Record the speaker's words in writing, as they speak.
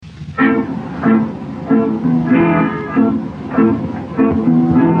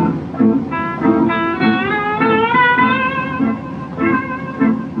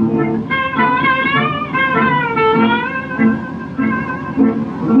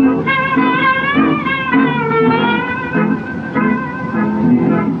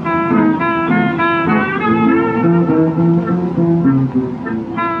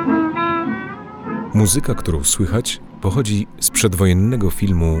Muzyka, którą słychać, pochodzi z przedwojennego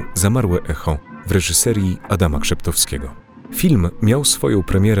filmu Zamarłe echo w reżyserii Adama Krzeptowskiego. Film miał swoją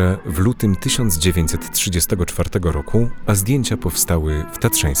premierę w lutym 1934 roku, a zdjęcia powstały w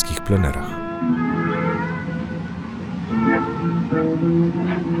tatrzańskich plenerach.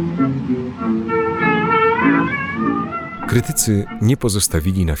 Krytycy nie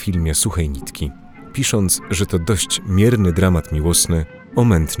pozostawili na filmie suchej nitki, pisząc, że to dość mierny dramat miłosny o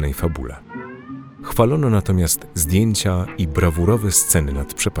mętnej fabule. Chwalono natomiast zdjęcia i brawurowe sceny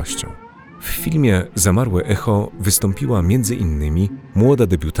nad przepaścią. W filmie Zamarłe echo wystąpiła m.in. młoda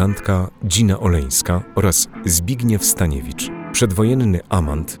debiutantka Dzina Oleńska oraz Zbigniew Staniewicz, przedwojenny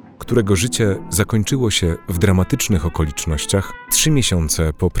amant, którego życie zakończyło się w dramatycznych okolicznościach 3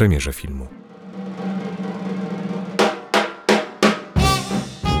 miesiące po premierze filmu.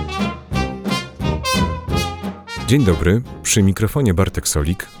 Dzień dobry, przy mikrofonie Bartek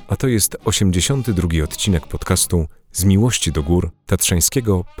Solik, a to jest 82. odcinek podcastu Z miłości do gór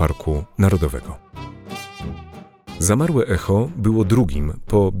Tatrzańskiego Parku Narodowego. Zamarłe echo było drugim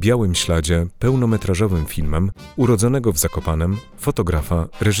po Białym Śladzie pełnometrażowym filmem urodzonego w Zakopanem fotografa,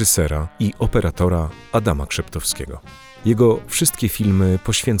 reżysera i operatora Adama Krzeptowskiego. Jego wszystkie filmy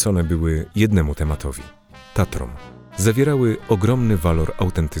poświęcone były jednemu tematowi – Tatrom. Zawierały ogromny walor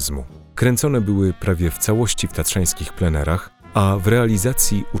autentyzmu. Kręcone były prawie w całości w tatrzańskich plenerach, a w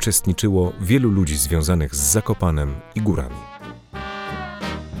realizacji uczestniczyło wielu ludzi związanych z Zakopanem i górami.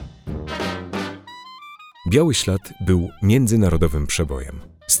 Biały Ślad był międzynarodowym przebojem.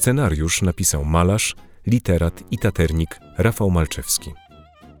 Scenariusz napisał malarz, literat i taternik Rafał Malczewski.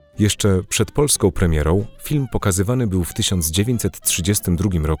 Jeszcze przed polską premierą film pokazywany był w 1932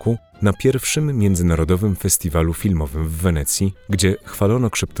 roku na pierwszym międzynarodowym festiwalu filmowym w Wenecji, gdzie chwalono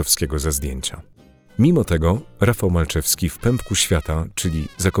Krzeptowskiego za zdjęcia. Mimo tego Rafał Malczewski w Pępku świata, czyli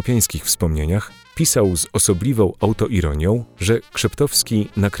zakopiańskich wspomnieniach, pisał z osobliwą autoironią, że Krzeptowski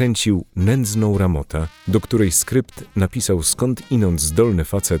nakręcił nędzną ramotę, do której skrypt napisał skądinąd zdolny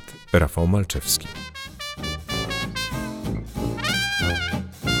facet Rafał Malczewski.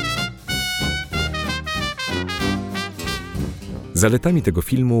 Zaletami tego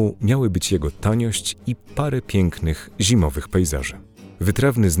filmu miały być jego taniość i parę pięknych, zimowych pejzaży.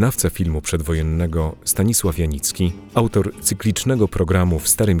 Wytrawny znawca filmu przedwojennego Stanisław Janicki, autor cyklicznego programu w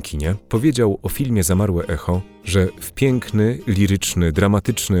Starym Kinie, powiedział o filmie Zamarłe echo, że w piękny, liryczny,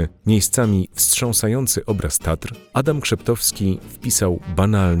 dramatyczny, miejscami wstrząsający obraz Tatr Adam Krzeptowski wpisał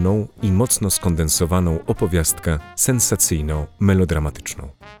banalną i mocno skondensowaną opowiastkę sensacyjno-melodramatyczną.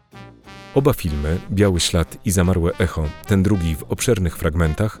 Oba filmy, Biały Ślad i Zamarłe echo, ten drugi w obszernych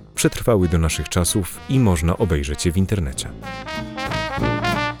fragmentach, przetrwały do naszych czasów i można obejrzeć je w internecie.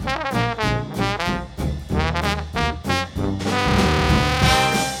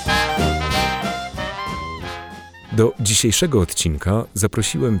 Do dzisiejszego odcinka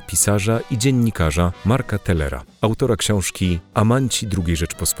zaprosiłem pisarza i dziennikarza Marka Tellera, autora książki Amanci II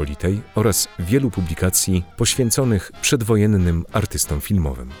Rzeczpospolitej oraz wielu publikacji poświęconych przedwojennym artystom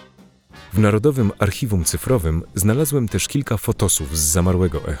filmowym. W Narodowym Archiwum Cyfrowym znalazłem też kilka fotosów z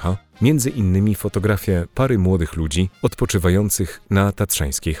Zamarłego echa, między innymi fotografię pary młodych ludzi odpoczywających na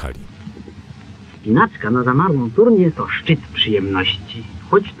tatrzańskiej hali. Wspinaczka na zamarłą turnię to szczyt przyjemności,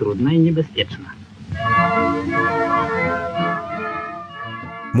 choć trudna i niebezpieczna.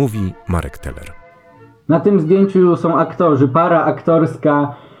 Mówi Marek Teller. Na tym zdjęciu są aktorzy, para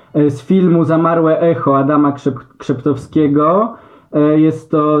aktorska z filmu Zamarłe echo Adama Krzeptowskiego.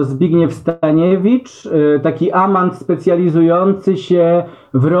 Jest to Zbigniew Staniewicz, taki amant specjalizujący się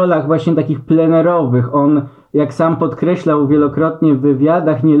w rolach właśnie takich plenerowych. On, jak sam podkreślał wielokrotnie w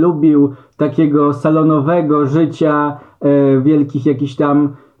wywiadach, nie lubił takiego salonowego życia, wielkich jakichś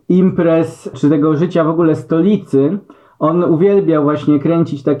tam imprez, czy tego życia w ogóle stolicy. On uwielbiał właśnie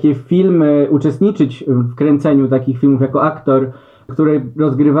kręcić takie filmy, uczestniczyć w kręceniu takich filmów jako aktor, które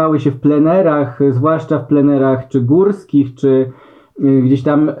rozgrywały się w plenerach, zwłaszcza w plenerach czy górskich, czy gdzieś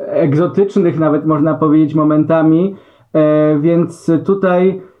tam egzotycznych nawet można powiedzieć momentami, więc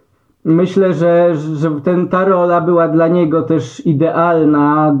tutaj myślę, że ta rola była dla niego też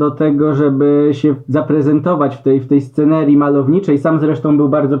idealna do tego, żeby się zaprezentować w tej scenerii malowniczej. Sam zresztą był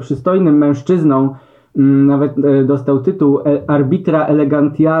bardzo przystojnym mężczyzną, nawet dostał tytuł Arbitra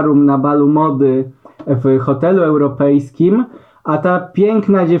Elegantiarum na balu mody w hotelu europejskim, a ta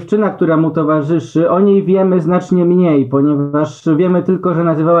piękna dziewczyna, która mu towarzyszy, o niej wiemy znacznie mniej, ponieważ wiemy tylko, że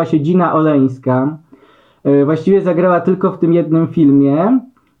nazywała się Dzina Oleńska. Właściwie zagrała tylko w tym jednym filmie.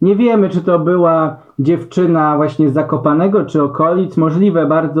 Nie wiemy, czy to była dziewczyna właśnie z Zakopanego, czy okolic. Możliwe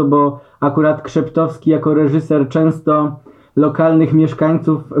bardzo, bo akurat Krzeptowski jako reżyser często lokalnych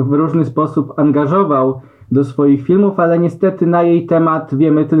mieszkańców w różny sposób angażował do swoich filmów, ale niestety na jej temat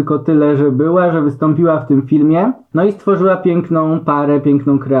wiemy tylko tyle, że była, że wystąpiła w tym filmie. No i stworzyła piękną parę,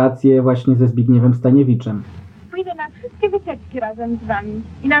 piękną kreację właśnie ze Zbigniewem Staniewiczem. Pójdę na wszystkie wycieczki razem z wami.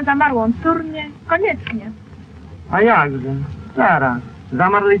 I na Zamarłą turnię koniecznie. A jakże? Zaraz.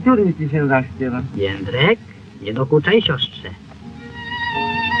 Zamarłej turni ci się zaśpiewa. Jędrek, nie dokuczaj siostrze.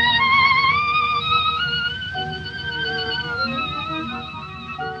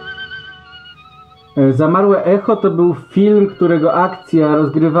 Zamarłe Echo to był film, którego akcja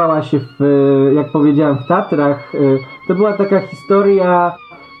rozgrywała się jak powiedziałem, w Tatrach. To była taka historia,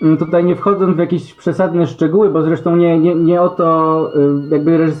 tutaj nie wchodząc w jakieś przesadne szczegóły, bo zresztą nie o to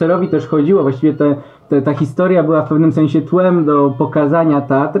jakby reżyserowi też chodziło. Właściwie ta historia była w pewnym sensie tłem do pokazania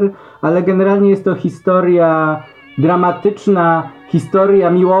Tatr, ale generalnie jest to historia dramatyczna, historia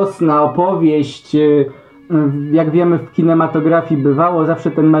miłosna, opowieść. Jak wiemy, w kinematografii bywało,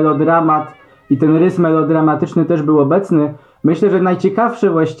 zawsze ten melodramat i ten rys melodramatyczny też był obecny. Myślę, że najciekawsze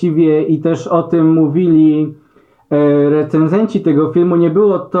właściwie i też o tym mówili recenzenci tego filmu, nie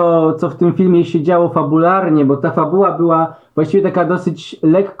było to, co w tym filmie się działo fabularnie, bo ta fabuła była właściwie taka dosyć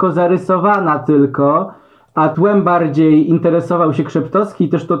lekko zarysowana tylko, a tłem bardziej interesował się Krzeptowski i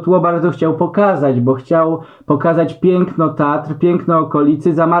też to tło bardzo chciał pokazać, bo chciał pokazać piękno Tatr, piękno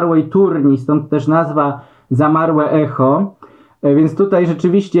okolicy, zamarłej turni, stąd też nazwa Zamarłe Echo. Więc tutaj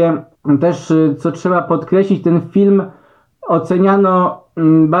rzeczywiście też, co trzeba podkreślić, ten film oceniano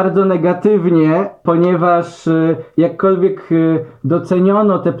bardzo negatywnie, ponieważ jakkolwiek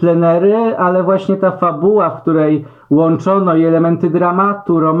doceniono te plenery, ale właśnie ta fabuła, w której łączono i elementy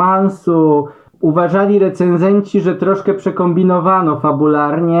dramatu, romansu, uważali recenzenci, że troszkę przekombinowano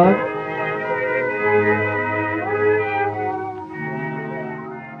fabularnie.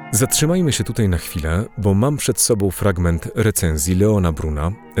 Zatrzymajmy się tutaj na chwilę, bo mam przed sobą fragment recenzji Leona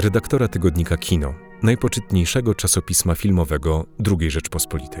Bruna, redaktora tygodnika Kino, najpoczytniejszego czasopisma filmowego II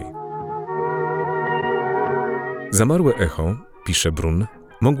Rzeczpospolitej. Zamarłe Echo, pisze Brun,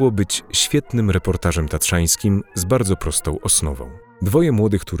 mogło być świetnym reportażem tatrzańskim z bardzo prostą osnową. Dwoje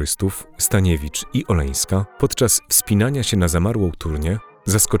młodych turystów, Staniewicz i Oleńska, podczas wspinania się na zamarłą turnię,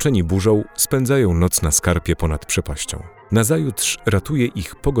 zaskoczeni burzą, spędzają noc na skarpie ponad przepaścią. Nazajutrz ratuje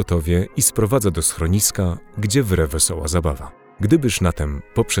ich pogotowie i sprowadza do schroniska, gdzie wre wesoła zabawa. Gdybyż na tem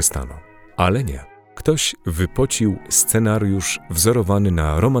poprzestano. Ale nie. Ktoś wypocił scenariusz wzorowany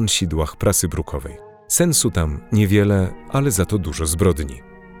na romansidłach prasy brukowej. Sensu tam niewiele, ale za to dużo zbrodni.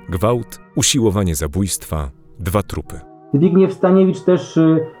 Gwałt, usiłowanie zabójstwa, 2 trupy. Zbigniew Staniewicz też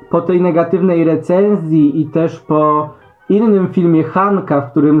po tej negatywnej recenzji i też po innym filmie Hanka,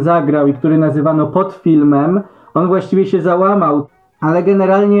 w którym zagrał i który nazywano podfilmem, on właściwie się załamał. Ale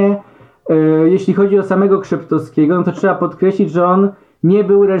generalnie jeśli chodzi o samego Krzeptowskiego, no to trzeba podkreślić, że on nie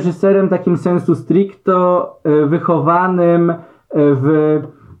był reżyserem takim sensu stricto wychowanym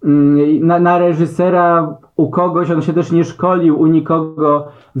na reżysera u kogoś. On się też nie szkolił u nikogo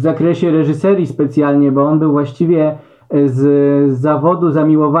w zakresie reżyserii specjalnie, bo on był właściwie z zawodu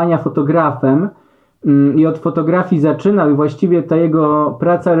zamiłowania fotografem i od fotografii zaczynał i właściwie ta jego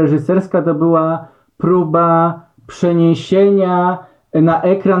praca reżyserska to była próba przeniesienia na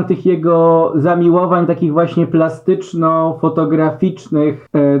ekran tych jego zamiłowań takich właśnie plastyczno-fotograficznych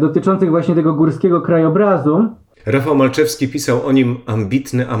dotyczących właśnie tego górskiego krajobrazu. Rafał Malczewski pisał o nim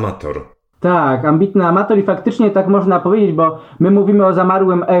ambitny amator. Tak, ambitny amator i faktycznie tak można powiedzieć, bo my mówimy o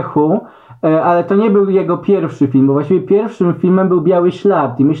Zamarłym Echu, ale to nie był jego pierwszy film, bo właściwie pierwszym filmem był Biały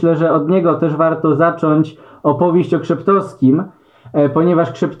Ślad i myślę, że od niego też warto zacząć opowieść o Krzeptowskim,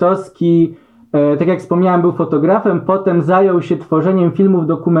 ponieważ Krzeptowski, tak jak wspomniałem, był fotografem, potem zajął się tworzeniem filmów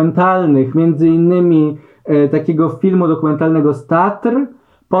dokumentalnych, między innymi takiego filmu dokumentalnego z Tatr,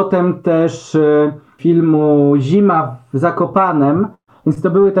 potem też filmu Zima w Zakopanem, więc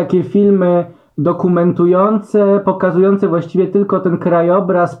to były takie filmy dokumentujące, pokazujące właściwie tylko ten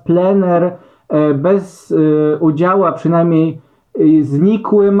krajobraz, plener, bez udziału, a przynajmniej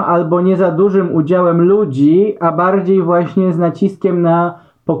znikłym albo nie za dużym udziałem ludzi, a bardziej właśnie z naciskiem na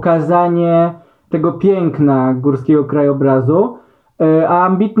pokazanie tego piękna górskiego krajobrazu. A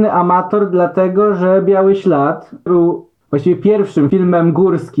ambitny amator dlatego, że Biały Ślad był właściwie pierwszym filmem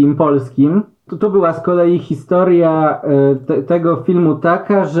górskim polskim. Tu była z kolei historia tego filmu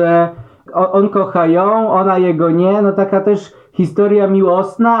taka, że on kocha ją, ona jego nie, no taka też historia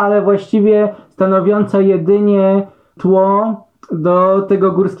miłosna, ale właściwie stanowiąca jedynie tło do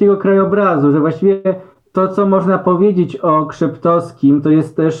tego górskiego krajobrazu, że właściwie to, co można powiedzieć o Krzeptowskim, to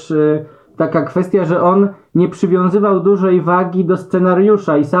jest też taka kwestia, że on nie przywiązywał dużej wagi do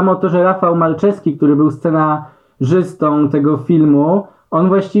scenariusza i samo to, że Rafał Malczewski, który był scenarzystą tego filmu, on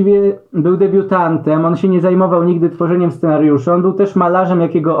właściwie był debiutantem, on się nie zajmował nigdy tworzeniem scenariuszy, on był też malarzem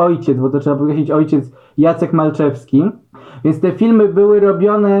jak jego ojciec, bo to trzeba podkreślić, ojciec Jacek Malczewski, więc te filmy były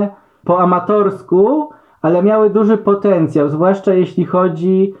robione po amatorsku, ale miały duży potencjał, zwłaszcza jeśli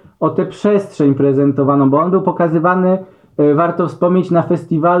chodzi o tę przestrzeń prezentowaną, bo on był pokazywany, warto wspomnieć, na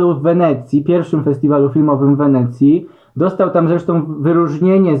festiwalu w Wenecji, pierwszym festiwalu filmowym w Wenecji. Dostał tam zresztą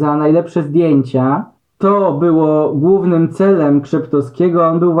wyróżnienie za najlepsze zdjęcia. To było głównym celem Krzeptowskiego.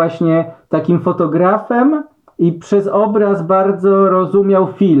 On był właśnie takim fotografem i przez obraz bardzo rozumiał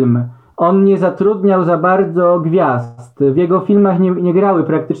film. On nie zatrudniał za bardzo gwiazd. W jego filmach nie grały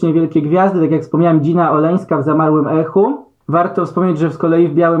praktycznie wielkie gwiazdy, tak jak wspomniałem, Dzina Oleńska w Zamarłym echu. Warto wspomnieć, że z kolei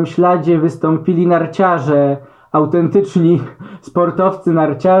w Białym Śladzie wystąpili narciarze, autentyczni sportowcy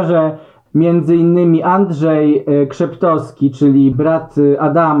narciarze, między innymi Andrzej Krzeptowski, czyli brat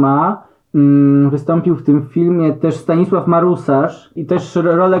Adama. Wystąpił w tym filmie też Stanisław Marusarz i też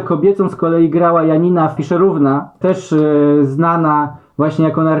rolę kobiecą z kolei grała Janina Fischerówna, też znana właśnie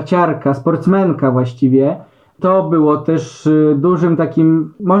jako narciarka, sportsmenka właściwie. To było też dużym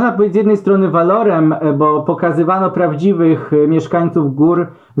takim, można powiedzieć, z jednej strony walorem, bo pokazywano prawdziwych mieszkańców gór,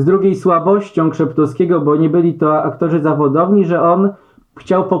 z drugiej słabością Krzeptowskiego, bo nie byli to aktorzy zawodowni, że on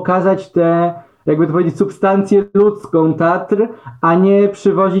chciał pokazać tę, jakby to powiedzieć, substancję ludzką Tatr, a nie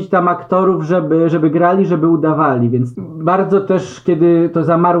przywozić tam aktorów, żeby grali, żeby udawali. Więc bardzo też, kiedy to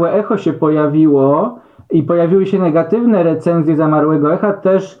Zamarłe echo się pojawiło i pojawiły się negatywne recenzje Zamarłego echa,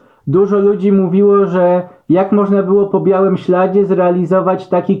 też dużo ludzi mówiło, że jak można było po Białym Śladzie zrealizować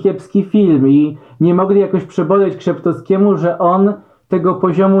taki kiepski film i nie mogli jakoś przeboleć Krzeptowskiemu, że on tego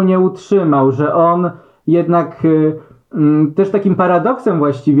poziomu nie utrzymał, że on jednak też takim paradoksem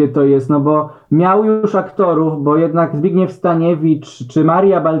właściwie to jest, no bo miał już aktorów, bo jednak Zbigniew Staniewicz czy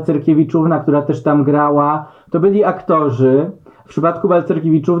Maria Balcerkiewiczówna, która też tam grała, to byli aktorzy. W przypadku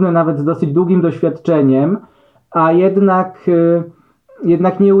Balcerkiewiczówny nawet z dosyć długim doświadczeniem, a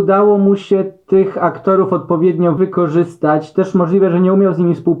jednak nie udało mu się tych aktorów odpowiednio wykorzystać. Też możliwe, że nie umiał z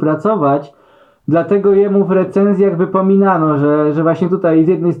nimi współpracować. Dlatego jemu w recenzjach wypominano, że właśnie tutaj z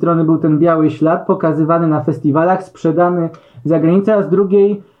jednej strony był ten Biały Ślad pokazywany na festiwalach, sprzedany za granicę, a z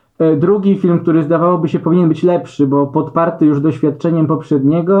drugiej drugi film, który zdawałoby się powinien być lepszy, bo podparty już doświadczeniem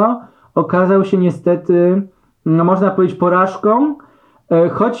poprzedniego, okazał się niestety, no można powiedzieć, porażką,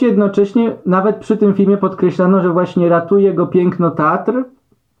 choć jednocześnie nawet przy tym filmie podkreślano, że właśnie ratuje go piękno Tatr,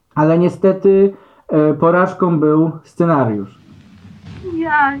 ale niestety porażką był scenariusz.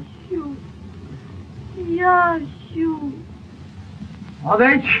 Jasiu, Jasiu.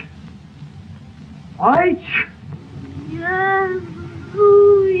 Odejdź! Odejdź! Jezu,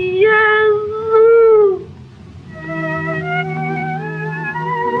 Jezu.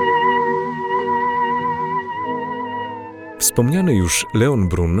 Wspomniany już Leon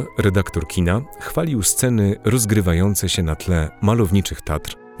Brun, redaktor kina, chwalił sceny rozgrywające się na tle malowniczych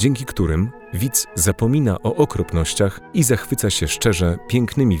Tatr, dzięki którym widz zapomina o okropnościach i zachwyca się szczerze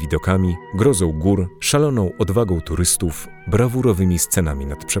pięknymi widokami, grozą gór, szaloną odwagą turystów, brawurowymi scenami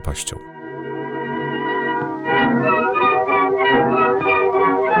nad przepaścią.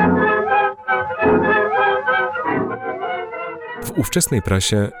 W ówczesnej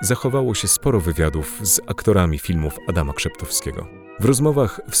prasie zachowało się sporo wywiadów z aktorami filmów Adama Krzeptowskiego. W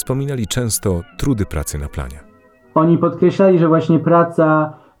rozmowach wspominali często trudy pracy na planie. Oni podkreślali, że właśnie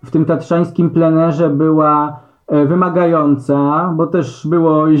praca w tym tatrzańskim plenerze była wymagająca, bo też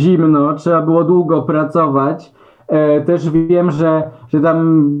było zimno, trzeba było długo pracować. Też wiem, że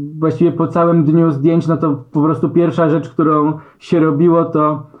tam właściwie po całym dniu zdjęć, no to po prostu pierwsza rzecz, którą się robiło,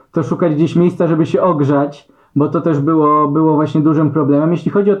 to szukać gdzieś miejsca, żeby się ogrzać, bo to też było właśnie dużym problemem.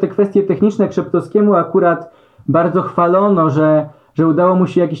 Jeśli chodzi o te kwestie techniczne, Krzeptowskiemu akurat bardzo chwalono, że udało mu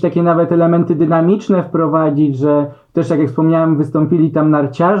się jakieś takie nawet elementy dynamiczne wprowadzić, że też, jak wspomniałem, wystąpili tam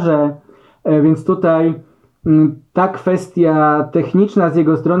narciarze, więc tutaj ta kwestia techniczna z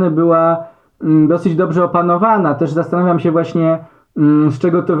jego strony była dosyć dobrze opanowana. Też zastanawiam się właśnie, z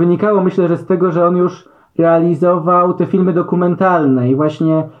czego to wynikało. Myślę, że z tego, że on już realizował te filmy dokumentalne i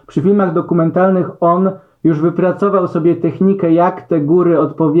właśnie przy filmach dokumentalnych on już wypracował sobie technikę, jak te góry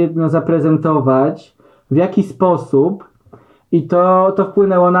odpowiednio zaprezentować, w jaki sposób. I to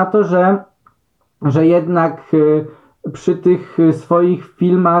wpłynęło na to, że że jednak przy tych swoich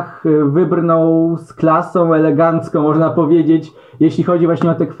filmach wybrnął z klasą elegancką, można powiedzieć, jeśli chodzi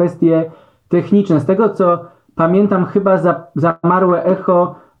właśnie o te kwestie techniczne. Z tego co pamiętam, chyba Zamarłe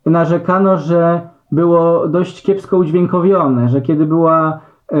echo narzekano, że było dość kiepsko udźwiękowione, że kiedy była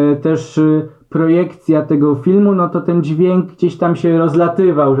też projekcja tego filmu, no to ten dźwięk gdzieś tam się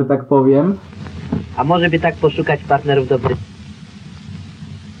rozlatywał, że tak powiem. A może by tak poszukać partnerów do Bryt?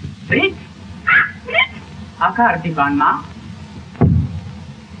 Bryt? A karty pan ma?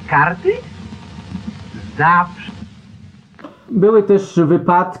 Karty? Zawsze. Były też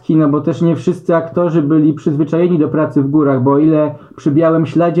wypadki, no bo też nie wszyscy aktorzy byli przyzwyczajeni do pracy w górach, bo o ile przy Białym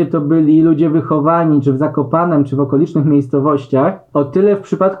Śladzie to byli ludzie wychowani, czy w Zakopanem, czy w okolicznych miejscowościach, o tyle w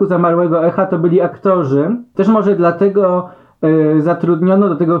przypadku Zamarłego echa to byli aktorzy. Też może dlatego zatrudniono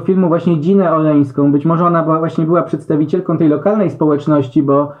do tego filmu właśnie Ginę Oleńską. Być może ona właśnie była przedstawicielką tej lokalnej społeczności,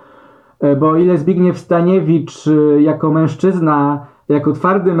 bo o ile Zbigniew Staniewicz jako mężczyzna, jako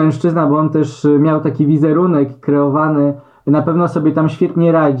twardy mężczyzna, bo on też miał taki wizerunek kreowany, na pewno sobie tam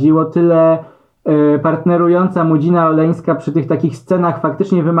świetnie radził, o tyle partnerująca mu Gina Oleńska przy tych takich scenach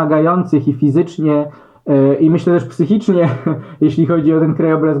faktycznie wymagających i fizycznie, i myślę też psychicznie, jeśli chodzi o ten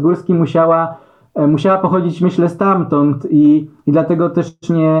krajobraz górski, musiała pochodzić, myślę, stamtąd i dlatego też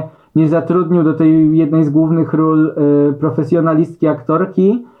nie zatrudnił do tej jednej z głównych ról profesjonalistki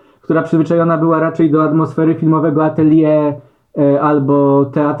aktorki, która przyzwyczajona była raczej do atmosfery filmowego atelier albo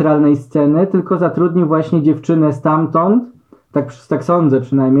teatralnej sceny, tylko zatrudnił właśnie dziewczynę stamtąd, tak sądzę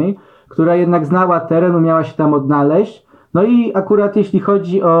przynajmniej, która jednak znała teren, umiała się tam odnaleźć. No i akurat jeśli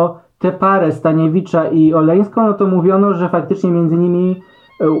chodzi o tę parę Staniewicza i Oleńską, no to mówiono, że faktycznie między nimi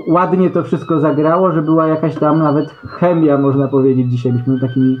ładnie to wszystko zagrało, że była jakaś tam nawet chemia, można powiedzieć, dzisiaj byśmy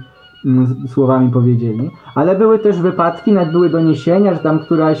takimi słowami powiedzieli. Ale były też wypadki, nawet były doniesienia, że tam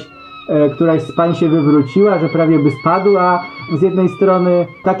któraś z pań się wywróciła, że prawie by spadła. Z jednej strony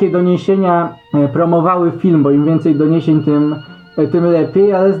takie doniesienia promowały film, bo im więcej doniesień, tym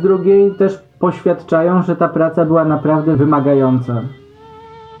lepiej, ale z drugiej też poświadczają, że ta praca była naprawdę wymagająca.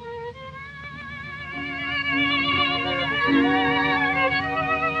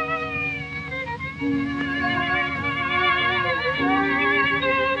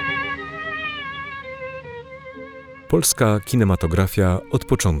 Polska kinematografia od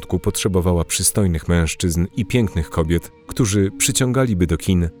początku potrzebowała przystojnych mężczyzn i pięknych kobiet, którzy przyciągaliby do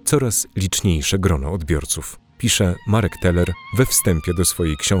kin coraz liczniejsze grono odbiorców, pisze Marek Teller we wstępie do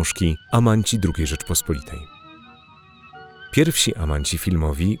swojej książki Amanci II Rzeczpospolitej. Pierwsi amanci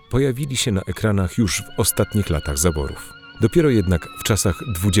filmowi pojawili się na ekranach już w ostatnich latach zaborów. Dopiero jednak w czasach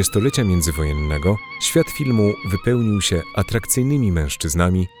dwudziestolecia międzywojennego świat filmu wypełnił się atrakcyjnymi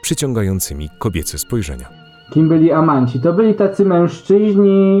mężczyznami przyciągającymi kobiece spojrzenia. Kim byli amanci? To byli tacy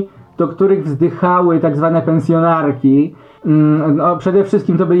mężczyźni, do których wzdychały tak zwane pensjonarki. No, przede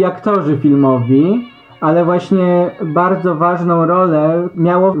wszystkim to byli aktorzy filmowi, ale właśnie bardzo ważną rolę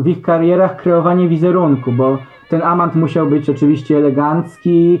miało w ich karierach kreowanie wizerunku, bo ten amant musiał być oczywiście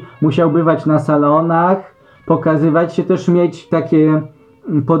elegancki, musiał bywać na salonach, pokazywać się, też mieć takie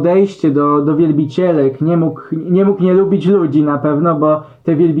podejście do wielbicielek. Nie mógł nie lubić ludzi na pewno, bo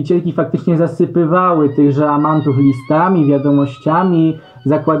te wielbicielki faktycznie zasypywały tychże amantów listami, wiadomościami,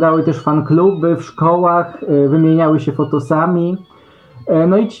 zakładały też fankluby w szkołach, wymieniały się fotosami.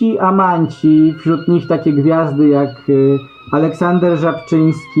 No i ci amanci, wśród nich takie gwiazdy jak Aleksander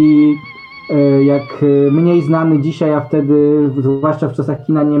Żabczyński, jak mniej znany dzisiaj, a wtedy, zwłaszcza w czasach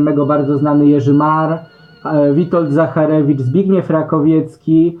kina niemego, bardzo znany Jerzy Mar, Witold Zacharewicz, Zbigniew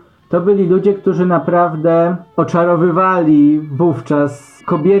Rakowiecki. To byli ludzie, którzy naprawdę oczarowywali wówczas.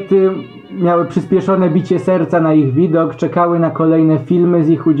 Kobiety miały przyspieszone bicie serca na ich widok, czekały na kolejne filmy z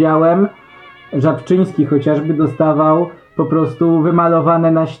ich udziałem. Żabczyński chociażby dostawał po prostu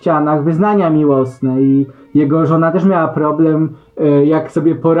wymalowane na ścianach wyznania miłosne i jego żona też miała problem, jak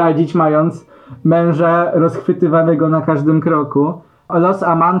sobie poradzić, mając męża rozchwytywanego na każdym kroku. Los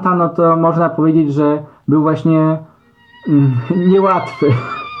amanta, no to można powiedzieć, że był właśnie niełatwy.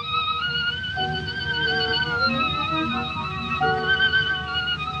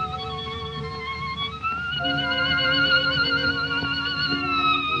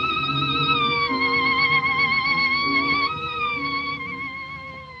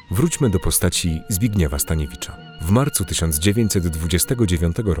 Wróćmy do postaci Zbigniewa Staniewicza. W marcu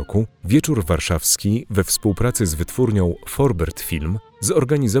 1929 roku Wieczór Warszawski we współpracy z wytwórnią Forbert Film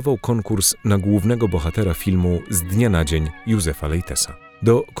zorganizował konkurs na głównego bohatera filmu Z dnia na dzień Józefa Lejtesa.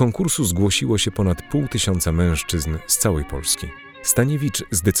 Do konkursu zgłosiło się ponad 500 mężczyzn z całej Polski. Staniewicz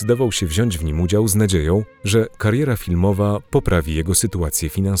zdecydował się wziąć w nim udział z nadzieją, że kariera filmowa poprawi jego sytuację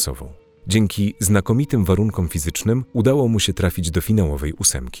finansową. Dzięki znakomitym warunkom fizycznym udało mu się trafić do finałowej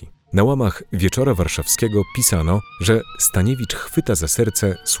 8. Na łamach Wieczora Warszawskiego pisano, że Staniewicz chwyta za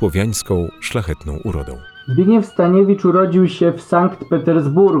serce słowiańską, szlachetną urodą. Zbigniew Staniewicz urodził się w Sankt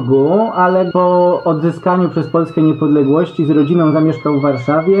Petersburgu, ale po odzyskaniu przez Polskę niepodległości z rodziną zamieszkał w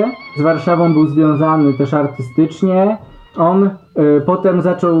Warszawie. Z Warszawą był związany też artystycznie. On potem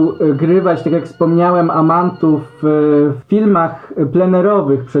zaczął grywać, tak jak wspomniałem, amantów w filmach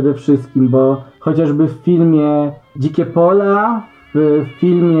plenerowych przede wszystkim, bo chociażby w filmie Dzikie Pola, w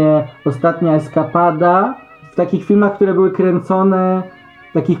filmie Ostatnia Eskapada, w takich filmach, które były kręcone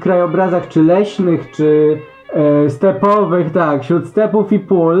w takich krajobrazach czy leśnych, czy stepowych, tak, wśród stepów i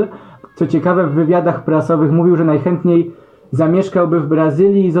pól. Co ciekawe, w wywiadach prasowych mówił, że najchętniej zamieszkałby w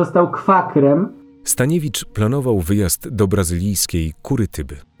Brazylii i został kwakrem. Staniewicz planował wyjazd do brazylijskiej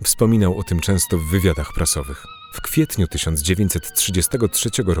Kurytyby. Wspominał o tym często w wywiadach prasowych. W kwietniu 1933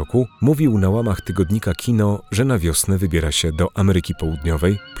 roku mówił na łamach tygodnika Kino, że na wiosnę wybiera się do Ameryki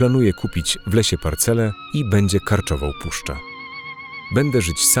Południowej, planuje kupić w lesie parcelę i będzie karczował puszczę. Będę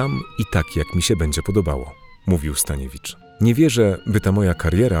żyć sam i tak, jak mi się będzie podobało, mówił Staniewicz. Nie wierzę, by ta moja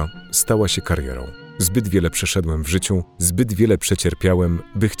kariera stała się karierą. Zbyt wiele przeszedłem w życiu, zbyt wiele przecierpiałem,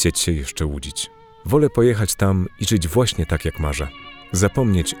 by chcieć się jeszcze łudzić. Wolę pojechać tam i żyć właśnie tak, jak marzę.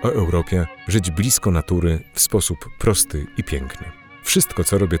 Zapomnieć o Europie, żyć blisko natury w sposób prosty i piękny. Wszystko,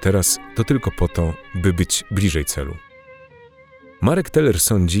 co robię teraz, to tylko po to, by być bliżej celu. Marek Teller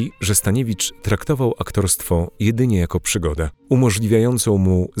sądzi, że Staniewicz traktował aktorstwo jedynie jako przygodę, umożliwiającą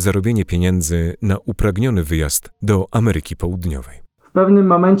mu zarobienie pieniędzy na upragniony wyjazd do Ameryki Południowej. W pewnym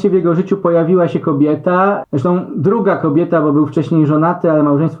momencie w jego życiu pojawiła się kobieta, zresztą druga kobieta, bo był wcześniej żonaty, ale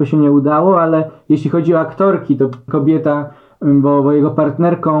małżeństwo się nie udało, ale jeśli chodzi o aktorki, to kobieta, bo jego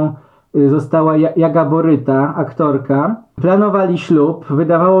partnerką została Jaga Boryta, aktorka. Planowali ślub,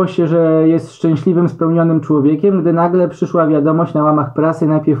 wydawało się, że jest szczęśliwym, spełnionym człowiekiem, gdy nagle przyszła wiadomość na łamach prasy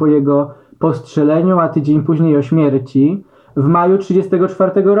najpierw o jego postrzeleniu, a tydzień później o śmierci. W maju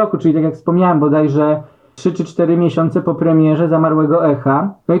 1934 roku, czyli tak jak wspomniałem, bodajże 3 czy 4 miesiące po premierze Zamarłego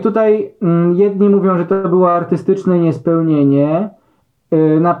Echa. No i tutaj jedni mówią, że to było artystyczne niespełnienie.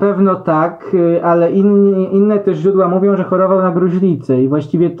 Na pewno tak, ale inne też źródła mówią, że chorował na gruźlicę i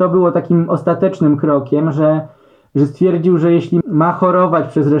właściwie to było takim ostatecznym krokiem, że stwierdził, że jeśli ma chorować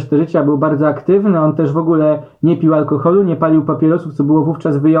przez resztę życia, był bardzo aktywny, on też w ogóle nie pił alkoholu, nie palił papierosów, co było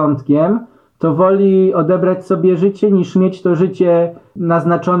wówczas wyjątkiem, to woli odebrać sobie życie, niż mieć to życie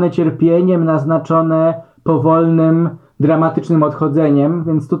naznaczone cierpieniem, naznaczone powolnym, dramatycznym odchodzeniem,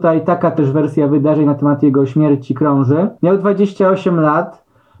 więc tutaj taka też wersja wydarzeń na temat jego śmierci krąży. Miał 28 lat,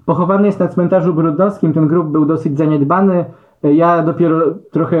 pochowany jest na cmentarzu Brudnowskim, ten grób był dosyć zaniedbany. Ja dopiero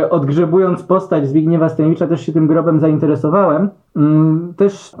trochę odgrzebując postać Zbigniewa Staniewicza też się tym grobem zainteresowałem.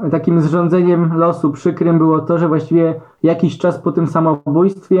 Też takim zrządzeniem losu przykrym było to, że właściwie jakiś czas po tym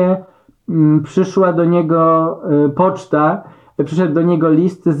samobójstwie przyszła do niego poczta, przyszedł do niego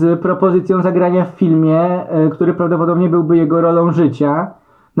list z propozycją zagrania w filmie, który prawdopodobnie byłby jego rolą życia.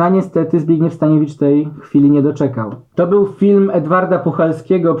 No a niestety Zbigniew Staniewicz tej chwili nie doczekał. To był film Edwarda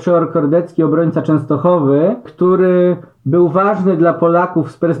Puchalskiego, Przeor Kordecki, obrońca Częstochowy, który był ważny dla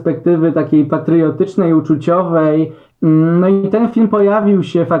Polaków z perspektywy takiej patriotycznej, uczuciowej. No i ten film pojawił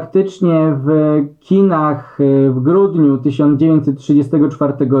się faktycznie w kinach w grudniu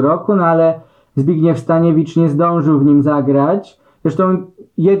 1934 roku, no ale Zbigniew Staniewicz nie zdążył w nim zagrać. Zresztą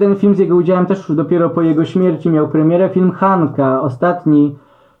jeden film z jego udziałem też dopiero po jego śmierci miał premierę, film Hanka, ostatni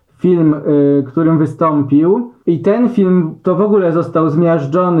film, którym wystąpił. I ten film to w ogóle został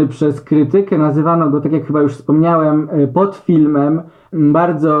zmiażdżony przez krytykę, nazywano go, tak jak chyba już wspomniałem, podfilmem.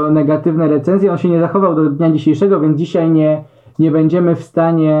 Bardzo negatywne recenzje, on się nie zachował do dnia dzisiejszego, więc dzisiaj nie będziemy w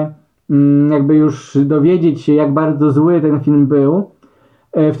stanie jakby już dowiedzieć się, jak bardzo zły ten film był.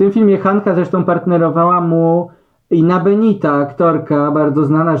 W tym filmie Hanka zresztą partnerowała mu Inna Benita, aktorka bardzo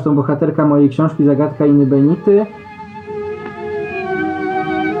znana, zresztą bohaterka mojej książki Zagadka Inny Benity.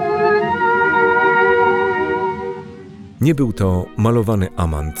 Nie był to malowany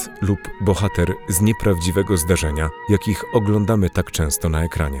amant lub bohater z nieprawdziwego zdarzenia, jakich oglądamy tak często na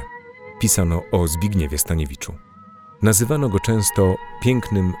ekranie. Pisano o Zbigniewie Staniewiczu. Nazywano go często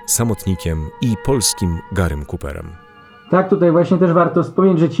pięknym samotnikiem i polskim Garym Cooperem. Tak, tutaj właśnie też warto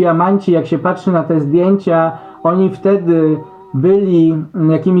wspomnieć, że ci amanci, jak się patrzy na te zdjęcia, oni wtedy byli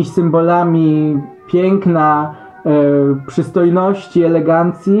jakimiś symbolami piękna, przystojności,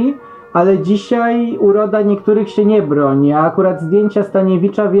 elegancji, ale dzisiaj uroda niektórych się nie broni, a akurat zdjęcia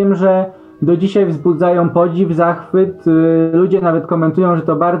Staniewicza wiem, że do dzisiaj wzbudzają podziw, zachwyt. Ludzie nawet komentują, że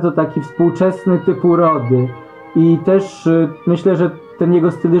to bardzo taki współczesny typ urody. I też myślę, że ten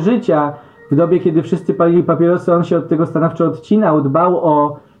jego styl życia, w dobie, kiedy wszyscy palili papierosy, on się od tego stanowczo odcinał, dbał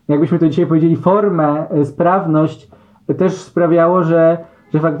o, jakbyśmy to dzisiaj powiedzieli, formę, sprawność, też sprawiało, że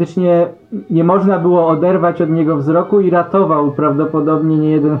faktycznie nie można było oderwać od niego wzroku i ratował prawdopodobnie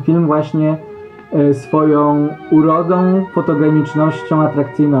niejeden film właśnie swoją urodą, fotogenicznością,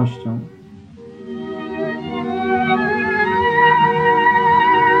 atrakcyjnością.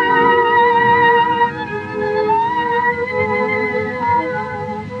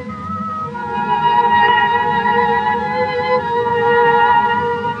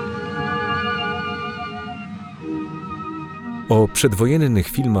 O przedwojennych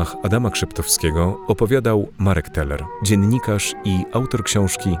filmach Adama Krzeptowskiego opowiadał Marek Teller, dziennikarz i autor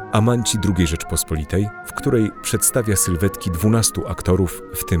książki Amanci II Rzeczpospolitej, w której przedstawia sylwetki 12 aktorów,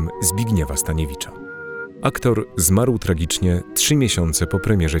 w tym Zbigniewa Staniewicza. Aktor zmarł tragicznie 3 miesiące po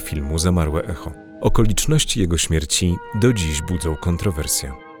premierze filmu Zamarłe echo. Okoliczności jego śmierci do dziś budzą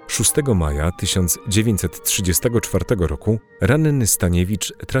kontrowersję. 6 maja 1934 roku ranny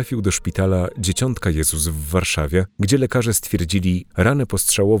Staniewicz trafił do szpitala Dzieciątka Jezus w Warszawie, gdzie lekarze stwierdzili ranę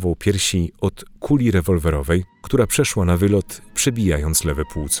postrzałową piersi od kuli rewolwerowej, która przeszła na wylot, przebijając lewe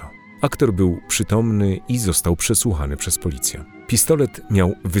płuco. Aktor był przytomny i został przesłuchany przez policję. Pistolet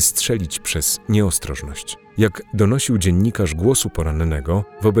miał wystrzelić przez nieostrożność. Jak donosił dziennikarz Głosu Porannego,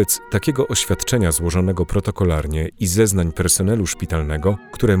 wobec takiego oświadczenia złożonego protokolarnie i zeznań personelu szpitalnego,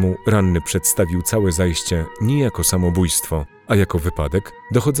 któremu ranny przedstawił całe zajście nie jako samobójstwo, a jako wypadek,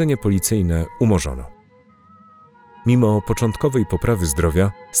 dochodzenie policyjne umorzono. Mimo początkowej poprawy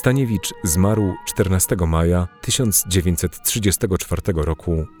zdrowia, Staniewicz zmarł 14 maja 1934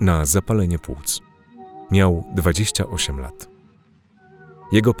 roku na zapalenie płuc. Miał 28 lat.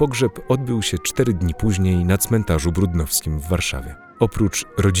 Jego pogrzeb odbył się 4 dni później na cmentarzu Brudnowskim w Warszawie. Oprócz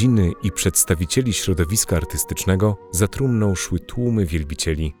rodziny i przedstawicieli środowiska artystycznego za trumną szły tłumy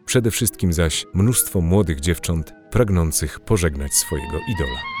wielbicieli, przede wszystkim zaś mnóstwo młodych dziewcząt pragnących pożegnać swojego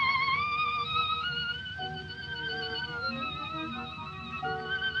idola.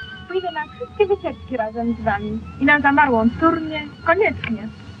 Pójdę na wszystkie wycieczki razem z wami. I na zamarłą turnię koniecznie.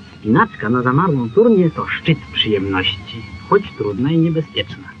 Spinaczka na zamarłą turnię to szczyt przyjemności, choć trudna i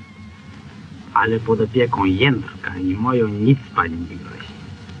niebezpieczna. Ale pod opieką Jędrka i moją nic pani nie grozi.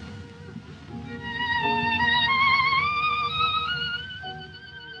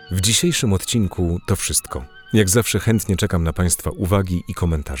 W dzisiejszym odcinku to wszystko. Jak zawsze chętnie czekam na Państwa uwagi i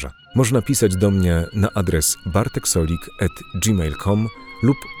komentarze. Można pisać do mnie na adres barteksolik@gmail.com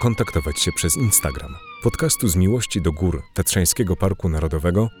lub kontaktować się przez Instagram. Podcastu Z miłości do gór Tatrzańskiego Parku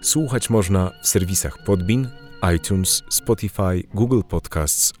Narodowego słuchać można w serwisach Podbean, iTunes, Spotify, Google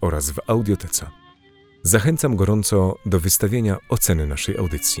Podcasts oraz w Audiotece. Zachęcam gorąco do wystawienia oceny naszej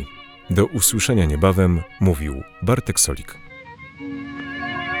audycji. Do usłyszenia niebawem, mówił Bartek Solik.